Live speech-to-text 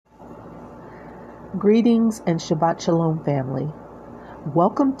Greetings and Shabbat Shalom, family.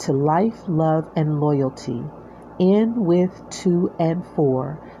 Welcome to Life, Love, and Loyalty in, with, to, and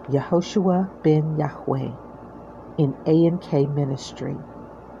for Yehoshua ben Yahweh in A&K Ministry.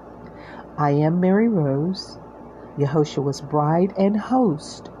 I am Mary Rose, Yehoshua's bride and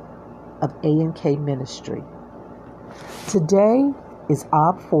host of A&K Ministry. Today is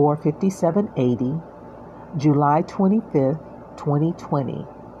Ab 4 5780, July 25th, 2020.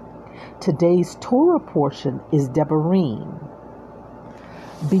 Today's Torah portion is Devarim.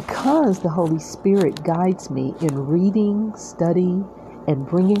 Because the Holy Spirit guides me in reading, study, and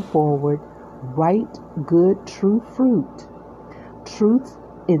bringing forward right, good, true fruit, truth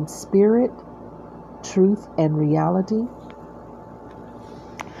in spirit, truth and reality.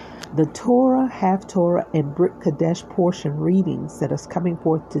 The Torah, Haftorah, and Brit Kadesh portion readings that is coming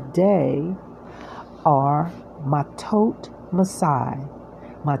forth today are Matot Masai,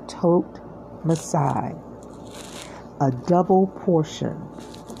 a double portion.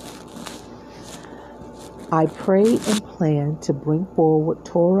 I pray and plan to bring forward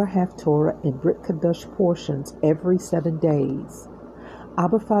Torah, Haftorah, and Brit Kadesh portions every 7 days.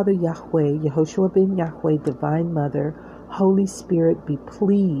 Abba Father Yahweh, Yehoshua ben Yahweh, Divine Mother, Holy Spirit, be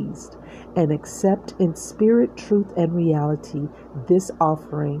pleased and accept in spirit, truth, and reality this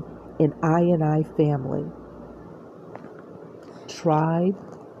offering in I family, tribe,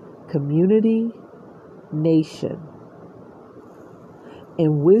 community, nation,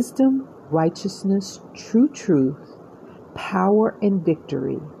 in wisdom, righteousness, true truth, power, and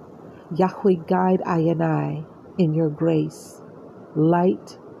victory. Yahweh, guide I in your grace,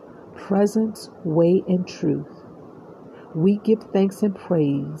 light, presence, way, and truth. We give thanks and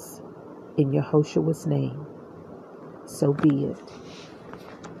praise in Yehoshua's name. So be it.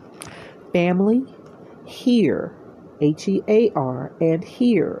 Family, hear, H-E-A-R, and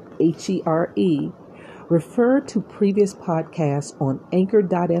hear, H-E-R-E, refer to previous podcasts on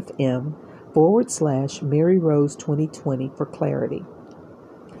anchor.fm/Mary Rose 2020 for clarity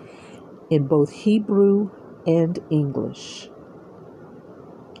in both Hebrew and English.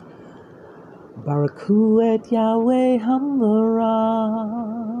 Baruchu et Yahweh Hamvarak.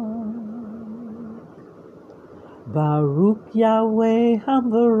 Baruch Yahweh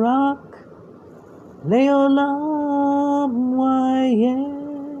Hamvarak. Leolam Wayeh.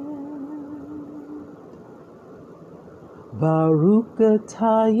 Baruch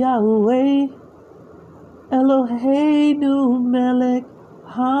atah Yahweh Eloheinu melech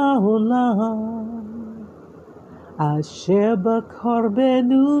haolam asher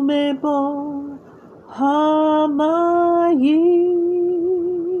b'korbenu mebo hamayim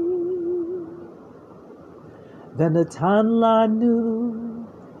v'natan lanu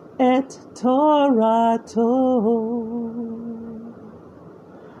et Torato.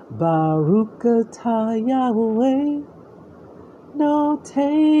 Baruch atah Yahweh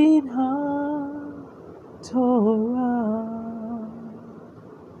Noten ha-Torah.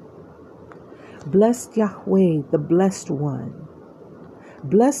 Blessed Yahweh, the Blessed One.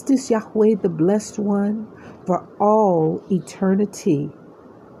 Blessed is Yahweh, the Blessed One, for all eternity.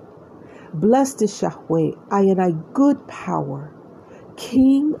 Blessed is Yahweh, I good power,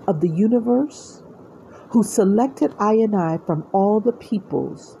 King of the universe, who selected I from all the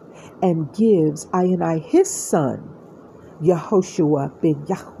peoples and gives I his son, Yehoshua ben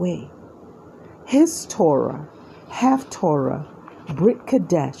Yahweh, his Torah, Haftorah, Brit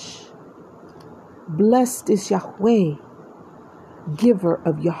Kadesh. Blessed is Yahweh, giver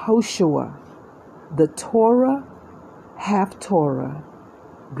of Yehoshua, the Torah, Haftorah,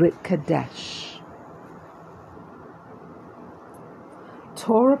 Brit Kadesh.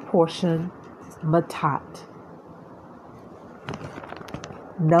 Torah portion, Matat.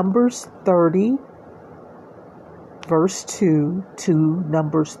 Numbers 30, verse 2 to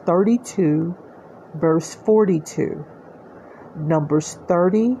Numbers 32, verse 42. Numbers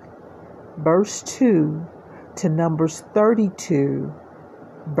 30, verse 2 to Numbers 32,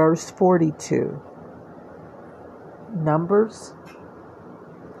 verse 42. Numbers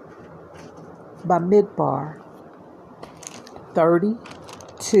Bamidbar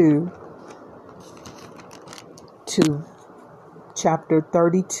 32 to chapter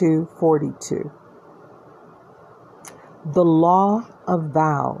 32, 42. The Law of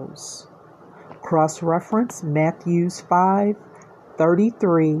Vows. Cross-reference Matthews 5,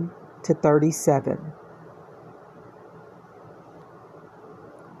 33 to 37.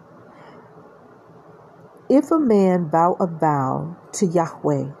 If a man vow a vow to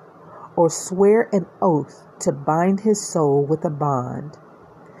Yahweh or swear an oath to bind his soul with a bond,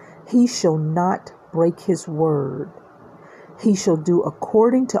 he shall not break his word. he shall do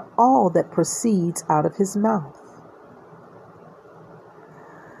according to all that proceeds out of his mouth.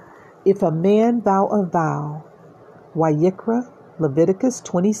 If a man vow a vow, Wayikra, Leviticus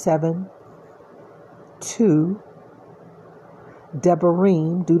 27:2,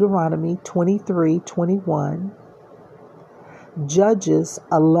 Devarim, Deuteronomy 23:21, Judges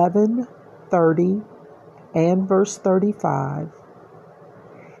 11:30 and verse 35,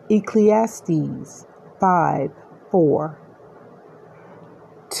 Ecclesiastes 5:4,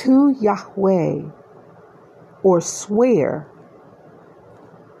 to Yahweh, or swear,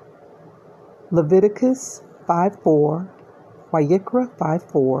 Leviticus 5:4, Wayikra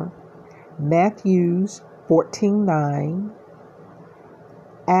 5:4, Matthews 14:9,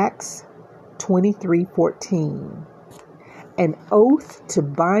 Acts 23:14. An oath to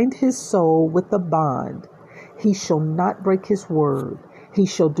bind his soul with a bond. He shall not break his word. He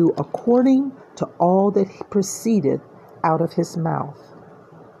shall do according to all that proceedeth out of his mouth.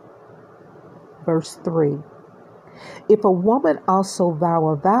 Verse 3. If a woman also vow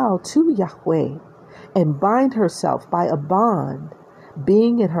a vow to Yahweh, and bind herself by a bond,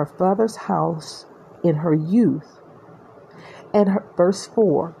 being in her father's house in her youth, verse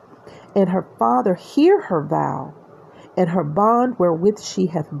 4, and her father hear her vow, and her bond wherewith she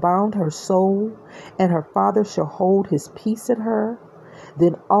hath bound her soul, and her father shall hold his peace at her,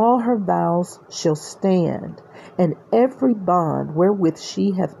 then all her vows shall stand, and every bond wherewith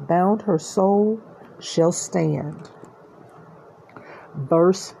she hath bound her soul shall stand.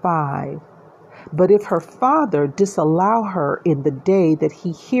 Verse 5. But if her father disallow her in the day that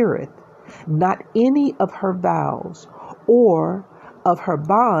he heareth, not any of her vows, or of her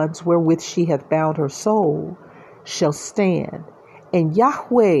bonds wherewith she hath bound her soul, shall stand, and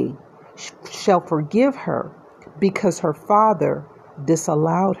Yahweh shall forgive her, because her father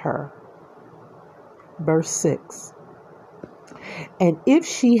disallowed her. Verse 6. And if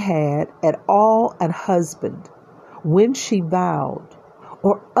she had at all an husband, when she vowed,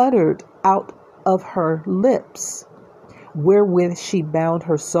 or uttered out of her lips, wherewith she bound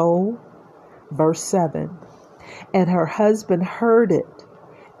her soul, verse 7, and her husband heard it,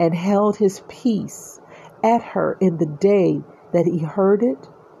 and held his peace at her in the day that he heard it,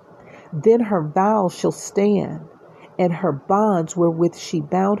 then her vow shall stand, and her bonds wherewith she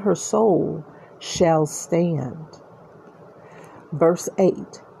bound her soul shall stand. Verse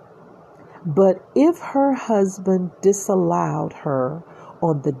 8. But if her husband disallowed her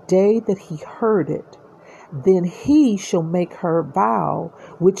on the day that he heard it, then he shall make her vow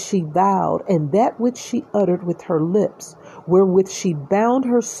which she vowed, and that which she uttered with her lips, wherewith she bound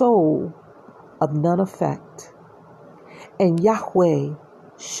her soul, of none effect, and Yahweh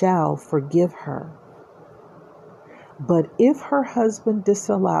shall forgive her. But if her husband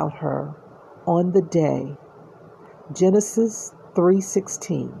disallowed her on the day, Genesis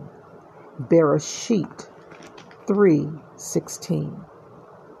 3:16, Bereshit 3:16,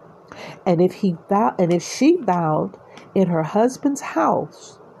 and if she vowed in her husband's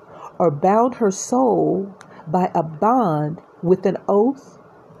house, or bound her soul by a bond with an oath,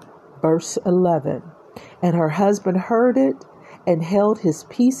 verse 11, and her husband heard it, and held his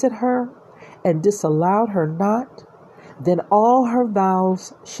peace at her, and disallowed her not, then all her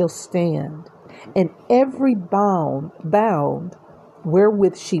vows shall stand, and every bond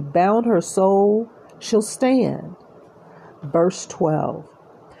wherewith she bound her soul shall stand. Verse 12.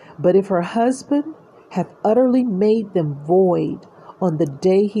 But if her husband hath utterly made them void on the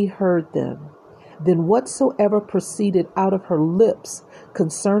day he heard them, then whatsoever proceeded out of her lips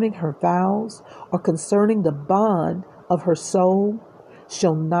concerning her vows, or concerning the bond of her soul,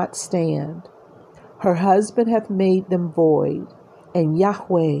 shall not stand. Her husband hath made them void, and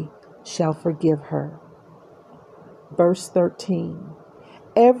Yahweh shall forgive her. Verse 13.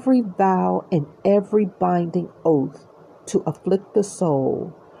 Every vow and every binding oath to afflict the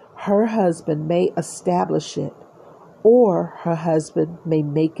soul, her husband may establish it, or her husband may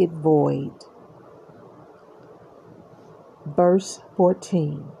make it void. Verse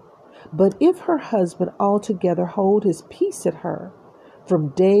 14. But if her husband altogether hold his peace at her from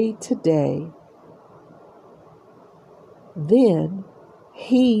day to day, then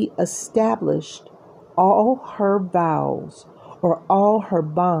he established all her vows, or all her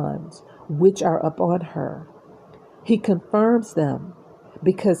bonds which are upon her. He confirms them,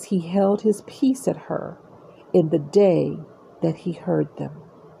 because he held his peace at her in the day that he heard them.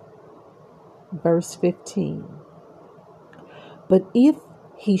 Verse 15. But if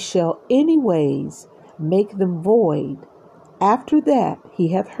he shall anyways make them void, after that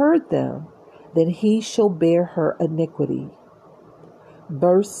he hath heard them, then he shall bear her iniquity.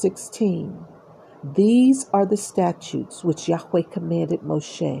 Verse 16. These are the statutes which Yahweh commanded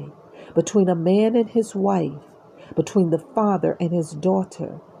Moshe, between a man and his wife, between the father and his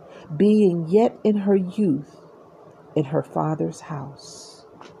daughter, being yet in her youth, in her father's house.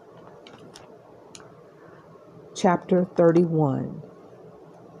 Chapter 31.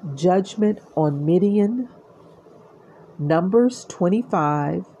 Judgment on Midian. Numbers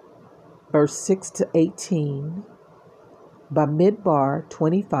 25, verse 6 to 18. Bamidbar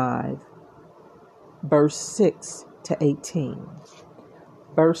 25, verse 6 to 18.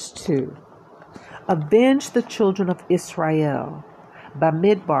 Verse 2. Avenge the children of Israel.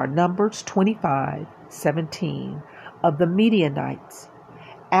 Bamidbar, Numbers 25, 17. Of the Midianites.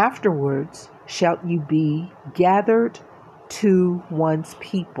 Afterwards shalt you be gathered to one's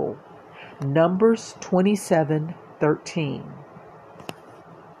people. Numbers 27, 13.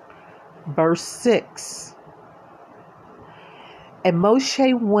 Verse 6. And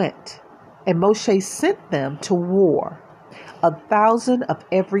Moshe sent them to war, 1,000 of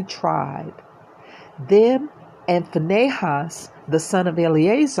every tribe. Them and Phinehas, the son of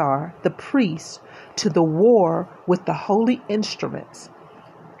Eleazar, the priest, to the war with the holy instruments,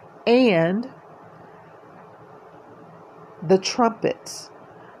 and the trumpets.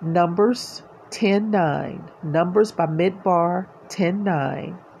 Numbers 10:9. Numbers Bamidbar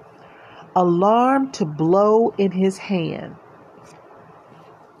 10:9. Alarm to blow in his hand.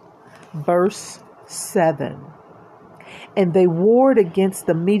 Verse 7. And they warred against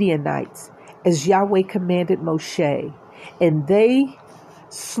the Midianites as Yahweh commanded Moshe, and they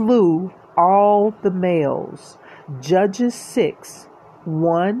slew all the males. Judges 6,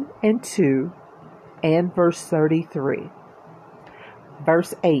 1 and 2, and verse 33.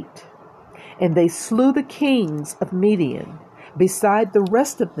 Verse 8. And they slew the kings of Midian, beside the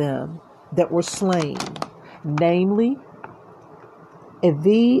rest of them that were slain, namely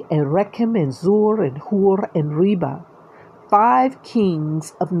Evi and Rechem and Zur and Hur and Reba, 5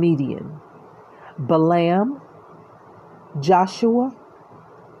 kings of Midian. Balaam, Joshua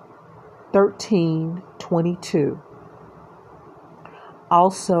 13:22.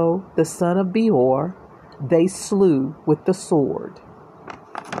 Also the son of Beor they slew with the sword.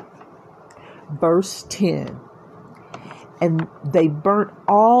 Verse 10. And they burnt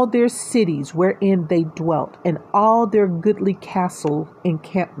all their cities wherein they dwelt, and all their goodly castle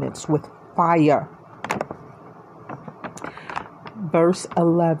encampments with fire. Verse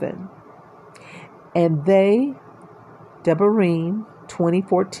 11. And they, Devarim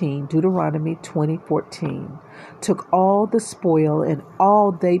 20:14, Deuteronomy 20:14, took all the spoil and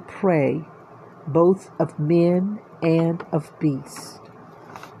all they prey, both of men and of beasts.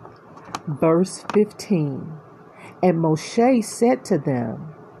 Verse 15. And Moshe said to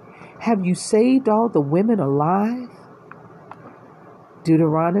them, have you saved all the women alive?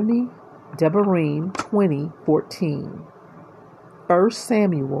 Deuteronomy, Devarim 20:14. 1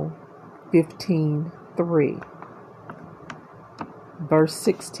 Samuel 15:3. Verse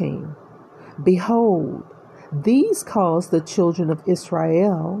 16. Behold, these caused the children of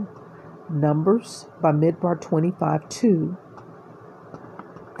Israel, Numbers Bamidbar 25:2,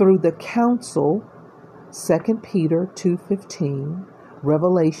 through the counsel, 2 Peter 2:15,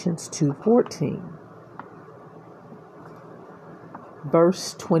 Revelations 2:14.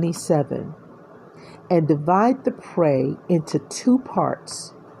 Verse 27. And divide the prey into 2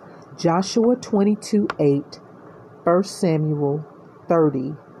 parts. Joshua 22:8, 1 Samuel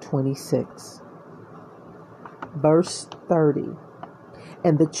 30:26. Verse 30.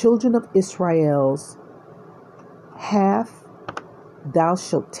 And the children of Israel's half thou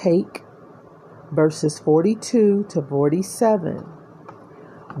shalt take, verses 42 to 47,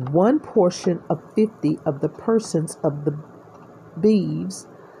 1 portion of 50 of the persons of the beeves,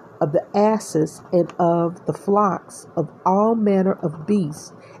 of the asses, and of the flocks, of all manner of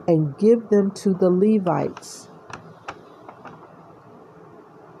beasts, and give them to the Levites.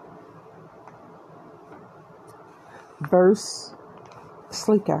 Verse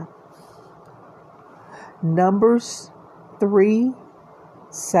Slika. Numbers 3,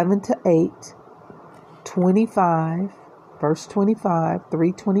 7-8, 25, verse 25,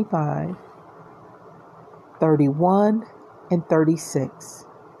 3:25, 31 and 36.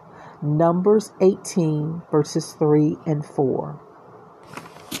 Numbers 18, verses 3 and 4.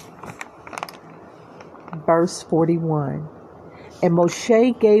 Verse 41. And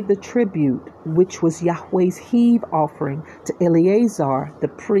Moshe gave the tribute, which was Yahweh's heave offering, to Eleazar the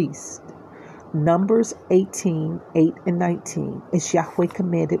priest. Numbers 18, 8 and 19, as Yahweh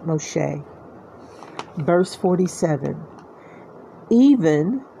commanded Moshe. Verse 47.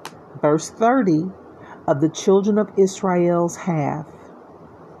 Even, verse 30, of the children of Israel's half.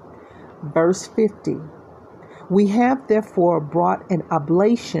 Verse 50. We have therefore brought an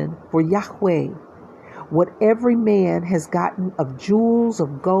oblation for Yahweh, what every man has gotten of jewels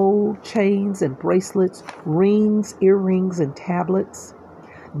of gold, chains and bracelets, rings, earrings and tablets,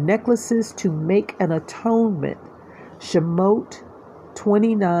 necklaces to make an atonement. Shemot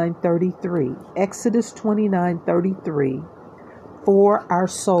 29:33, Exodus 29:33, for our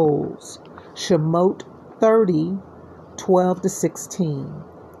souls. Shemot 30:12-16,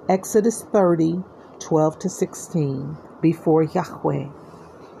 Exodus 30:12-16, before Yahweh.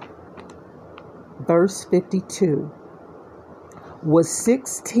 Verse 52 was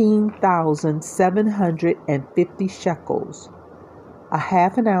 16,750 shekels. A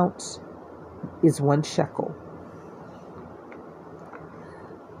half an ounce is 1 shekel.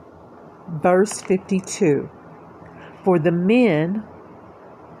 Verse 52. For the men,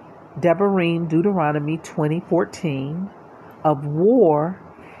 Devarim, Deuteronomy 20:14, of war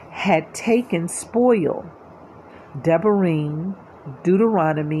had taken spoil. Devarim,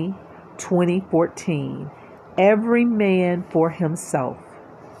 Deuteronomy 20:14, every man for himself.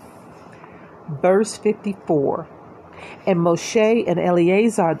 Verse 54. And Moshe and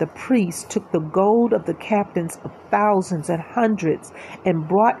Eleazar the priest took the gold of the captains of thousands and hundreds and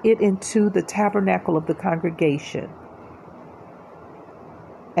brought it into the tabernacle of the congregation.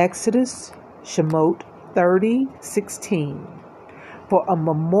 Exodus, Shemot 30:16, for a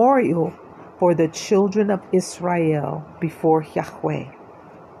memorial for the children of Israel before Yahweh.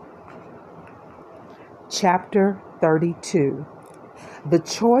 Chapter 32. The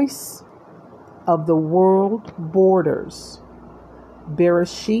choice of the world borders.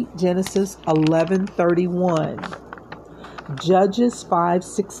 Bereshit, Genesis 11:31, Judges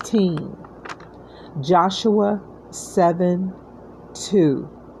 5:16, Joshua 7:2,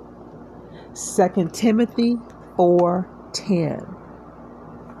 2 Timothy 4:10.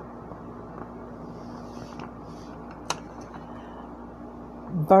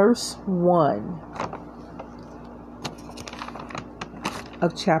 Verse 1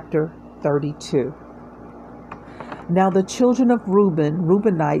 of chapter 32. Now the children of Reuben,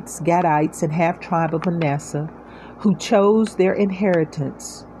 Reubenites, Gadites, and half-tribe of Manasseh, who chose their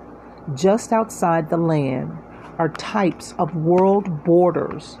inheritance just outside the land, are types of world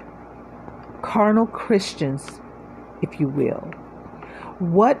borders, carnal Christians, if you will.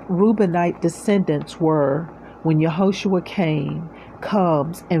 What Reubenite descendants were when Yehoshua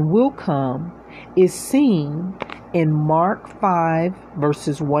comes, and will come, is seen in Mark 5,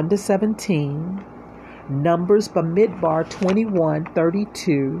 verses 1-17, Numbers Bamidbar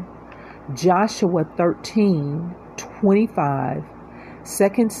 21:32, Joshua 13:25,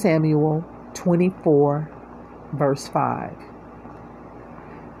 2 Samuel 24, verse 5.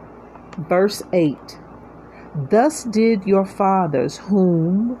 Verse 8. Thus did your fathers,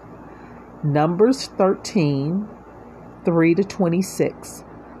 whom, Numbers 13:3-26,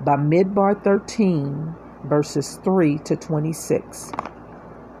 Bamidbar 13, verses 3-26.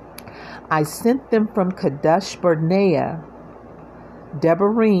 I sent them from Kadesh Barnea,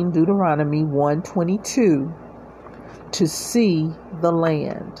 Devarim, Deuteronomy 1:22, to see the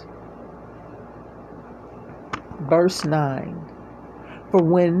land. Verse 9. For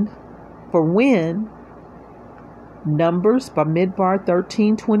when Numbers Bamidbar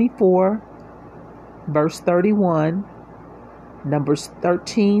 13:24, verse 31, Numbers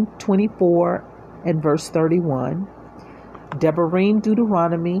 13:24 and verse 31, Devarim,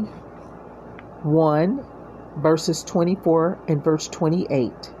 Deuteronomy 1, verses 24 and verse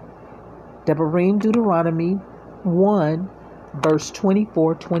 28, Devarim, Deuteronomy 1, verse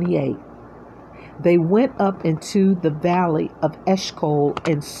 24-28. They went up into the valley of Eshcol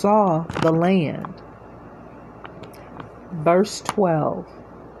and saw the land. Verse 12.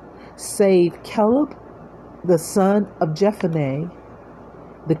 Save Caleb, the son of Jephunneh,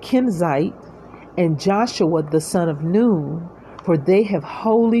 the Kenizzite, and Joshua, the son of Nun, for they have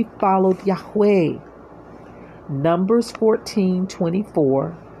wholly followed Yahweh. Numbers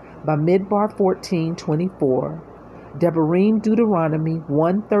 14:24, Bamidbar 14:24, Devarim, Deuteronomy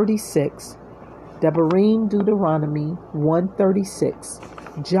 1:36, Devarim, Deuteronomy 1:36,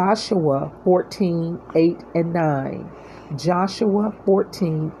 Joshua 14:8 and 9, Joshua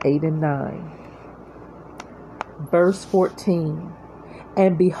 14:8 and 9. Verse 14.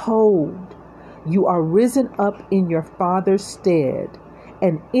 And behold, you are risen up in your father's stead,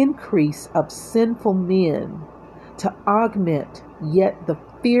 an increase of sinful men, to augment yet the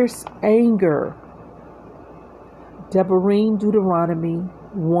fierce anger. Devarim, Deuteronomy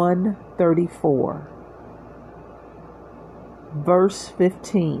 1:34. Verse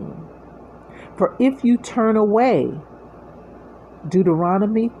 15. For if you turn away,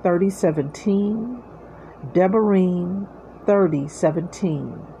 Deuteronomy 30:17, Devarim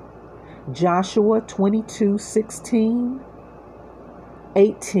 30:17, Joshua 22:16,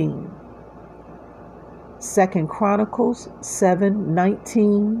 18, 2 Chronicles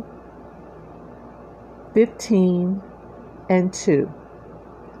 7:19, 15, and 2.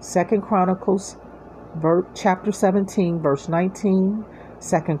 2 Chronicles chapter 17, verse 19,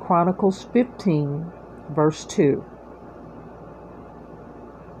 2 Chronicles 15, verse 2.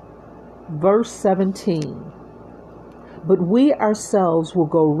 Verse 17. But we ourselves will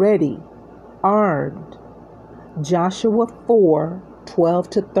go ready, armed. Joshua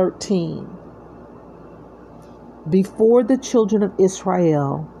 4:12-13. Before the children of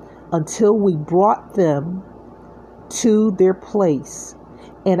Israel, until we brought them to their place,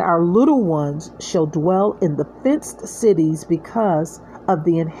 and our little ones shall dwell in the fenced cities because of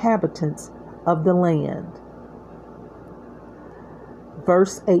the inhabitants of the land.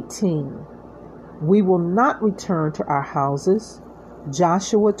 Verse 18. We will not return to our houses.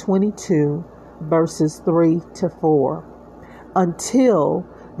 Joshua 22, verses 3-4. Until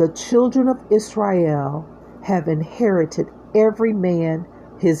the children of Israel have inherited every man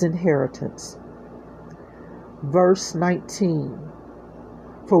his inheritance. Verse 19.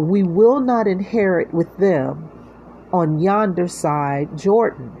 For we will not inherit with them on yonder side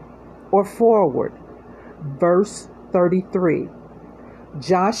Jordan or forward. Verse 33.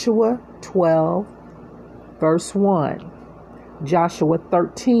 Joshua 12, verse 1. Joshua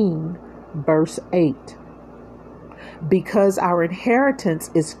 13, verse 8. Because our inheritance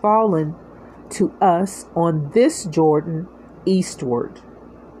is fallen to us on this Jordan eastward.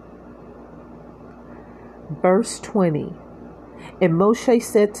 Verse 20. And Moshe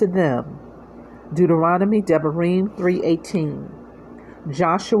said to them, Deuteronomy Devarim 3:18,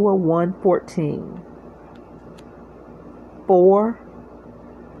 Joshua 1:14, 4,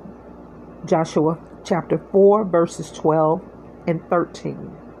 Joshua chapter 4, verses 12 and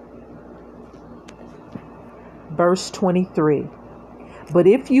 13. Verse 23. But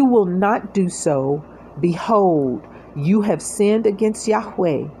if you will not do so, behold, you have sinned against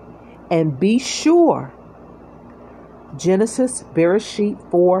Yahweh, and be sure. Genesis Bereshit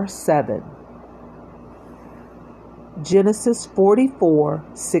 4:7. Genesis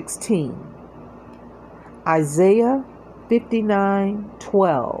 44:16. Isaiah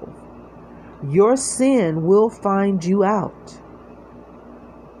 59:12. Your sin will find you out.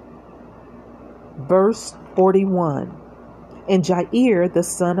 Verse 41. And Jair, the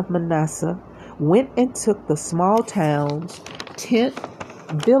son of Manasseh, went and took the small towns, 10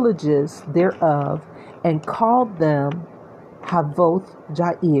 villages thereof, and called them Havoth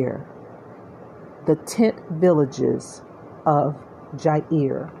Jair, the 10 villages of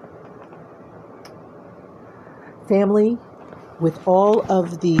Jair. Family, with all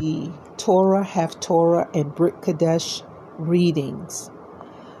of the Torah, Haftorah, and Brit Kadesh readings,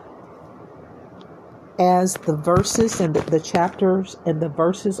 as the verses and the chapters and the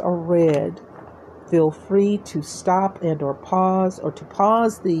verses are read, feel free to stop and or pause, or to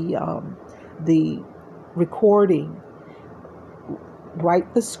pause the recording,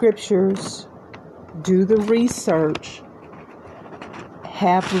 write the scriptures, do the research,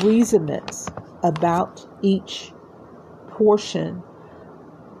 have reasonings about each portion,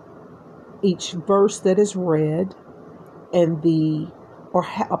 each verse that is read, and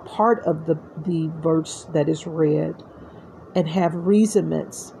a part of the verse that is read, and have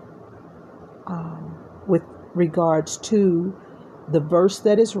reasonings with regards to the verse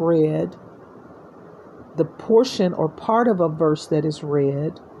that is read, the portion or part of a verse that is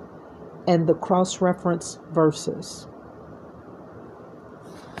read, and the cross-reference verses.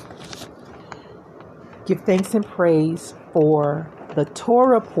 Give thanks and praise for the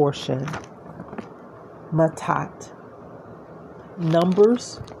Torah portion, Matat.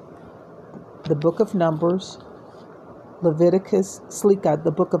 Numbers, the book of Numbers, Leviticus,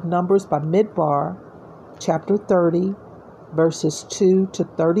 the book of Numbers by Midbar, chapter 30, verses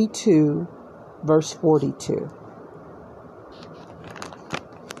 2-32, verse 42.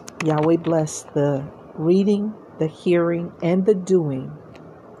 Yahweh bless the reading, the hearing, and the doing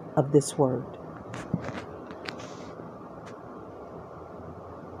of this word.